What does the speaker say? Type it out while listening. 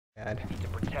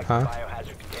Huh?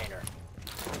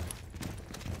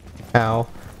 How?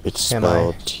 It's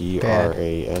spelled T-R-A-S-H.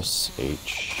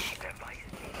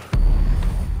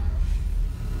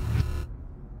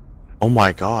 Oh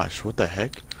my gosh, what the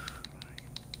heck?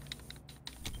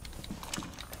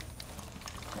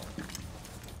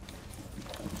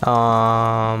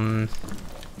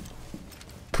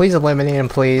 Please eliminate him,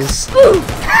 please.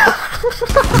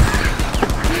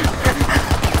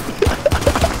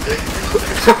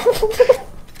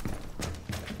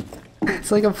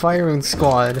 It's like a firing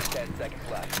squad.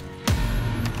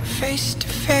 Face to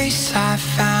face, I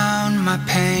found my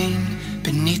pain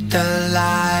beneath the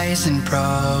lies and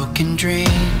broken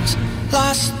dreams.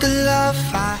 Lost the love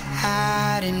I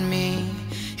had in me.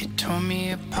 It tore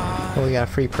me apart. Oh, we got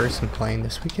a free person playing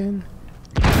this weekend.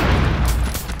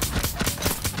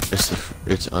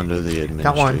 It's under the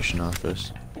administration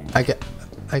office. I got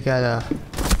a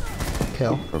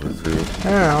kill. Over 3. I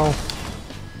don't know.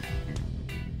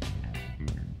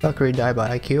 Valkyrie died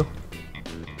by IQ.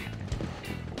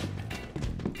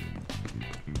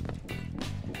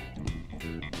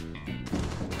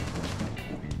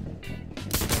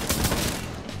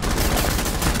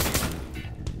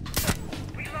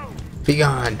 Be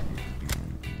gone.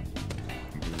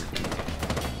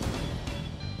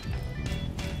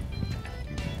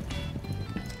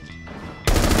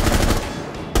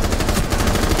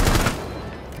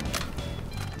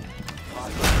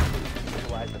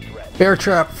 Bear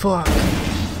trap, fuck.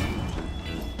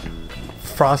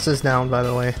 Frost is down, by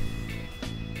the way.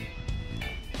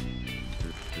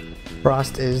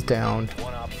 Frost is down.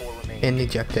 In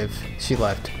ejective. She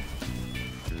left.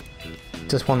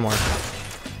 Just one more.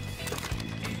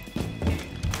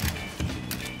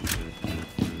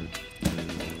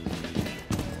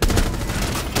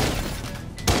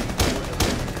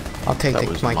 I'll take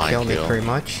my kill, thank you very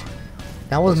much.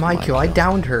 That was my kill. I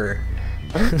downed her.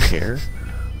 I don't care.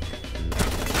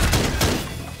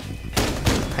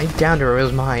 I downed her, it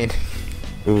was mine.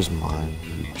 It was mine,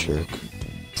 you jerk.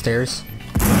 Stairs.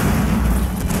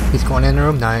 He's going in the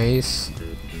room, nice.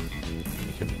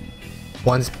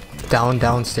 One's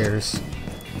downstairs.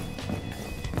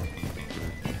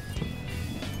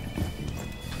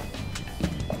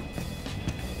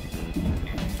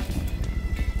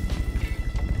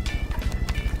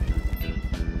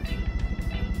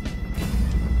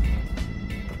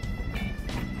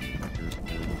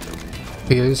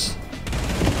 Fuse.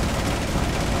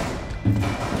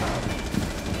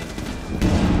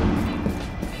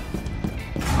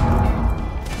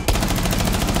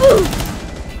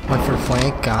 Went for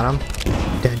flank, got him.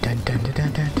 Dun, dun, dun, dun,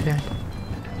 dun, dun, dun.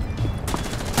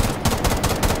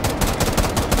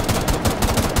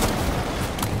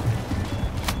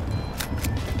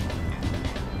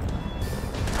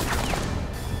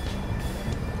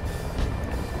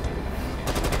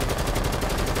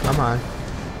 Come on.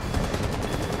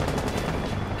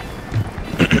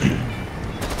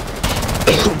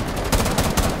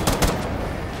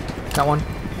 Got one.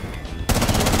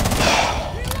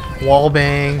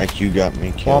 Wallbang. IQ got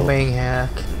me killed. Wallbang hack.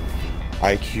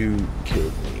 IQ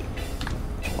killed me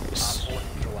twice.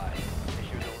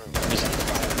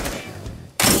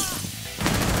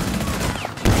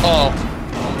 Oh.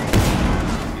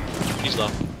 He's low.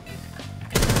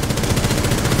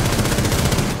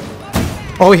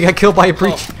 Oh, he got killed by a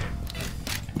breach.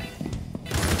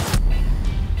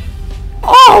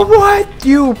 Oh, what?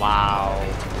 You Wow.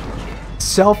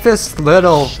 selfish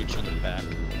little. Shoot you in the back.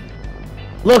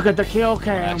 Look at the kill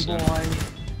cam, Accident. boy.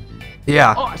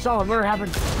 Yeah. Oh, I saw a murder happen.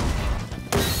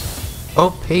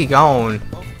 Oh, he gone.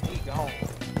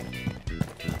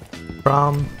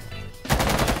 From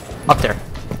up there.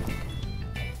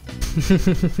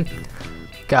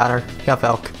 Got her. Got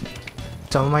Valk.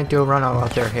 Someone might do a run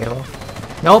out there, Halo.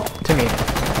 Nope, to me.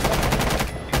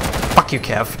 Fuck you,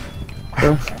 Kev.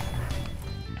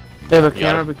 They have a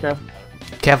camera, be careful.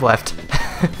 Kev left.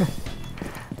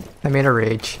 I made a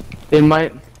rage. They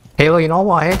might. Halo, you know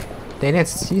why? They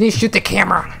didn't. You didn't shoot the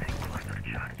camera.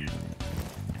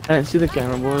 I didn't see the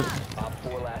camera, boys.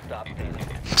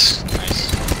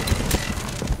 Nice.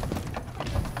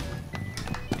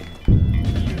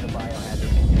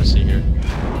 Let's see here.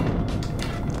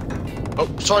 Oh,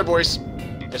 sorry, boys.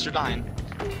 Guess you're dying.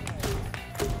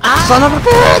 Son of a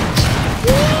bitch!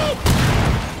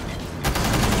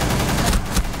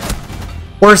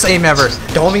 Worst aim ever.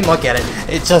 Don't even look at it.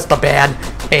 It's just a bad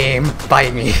aim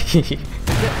by me.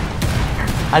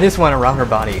 I just went around her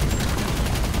body.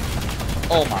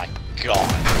 Oh my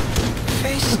god.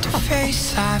 Face to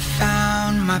face, I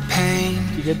found my pain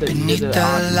You did the beneath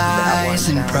the lies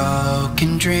and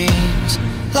broken dreams.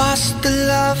 Lost the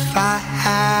love I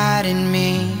had in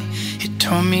me.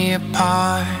 tore me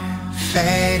apart,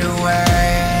 fade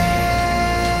away.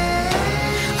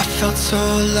 I felt so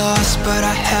lost, but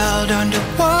I held on to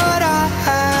what I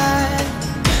had.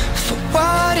 For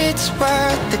what it's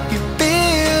worth, if you